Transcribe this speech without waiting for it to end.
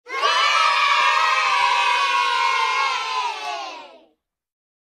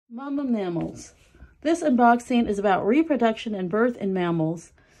Mama Mammals. This unboxing is about reproduction and birth in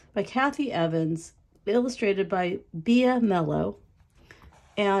mammals by Cathy Evans, illustrated by Melo.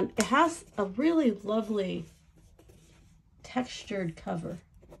 And it has a really lovely textured cover.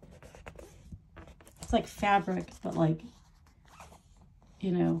 It's like fabric, but like,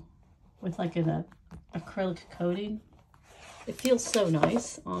 you know, with like an acrylic coating. It feels so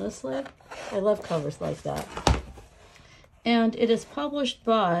nice, honestly. I love covers like that. And it is published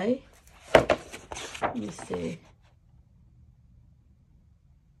by, let me see,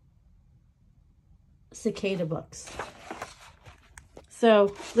 Cicada books.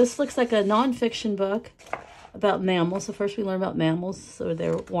 So this looks like a nonfiction book about mammals. So first we learn about mammals, so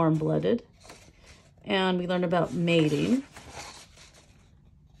they're warm-blooded. And we learn about mating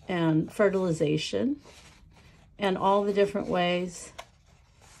and fertilization and all the different ways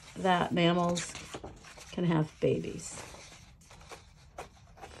that mammals can have babies.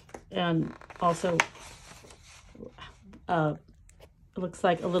 And also it looks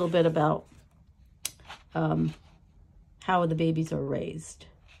like a little bit about how the babies are raised.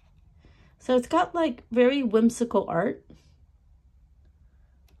 So it's got like very whimsical art.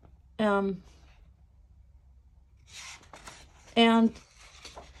 And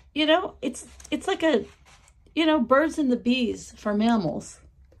you know, it's like a, you know, birds and the bees for mammals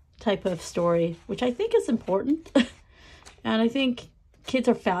type of story, which I think is important. And I think kids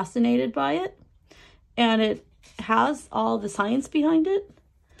are fascinated by it. And it has all the science behind it,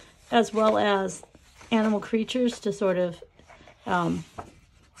 as well as animal creatures to sort of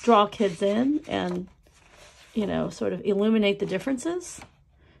draw kids in and, you know, sort of illuminate the differences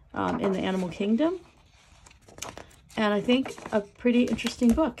in the animal kingdom. And I think a pretty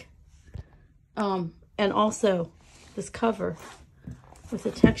interesting book. And also this cover with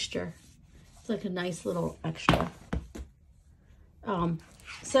the texture. It's like a nice little extra.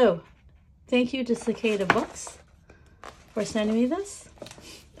 So thank you to Cicada Books for sending me this.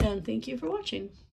 And thank you for watching.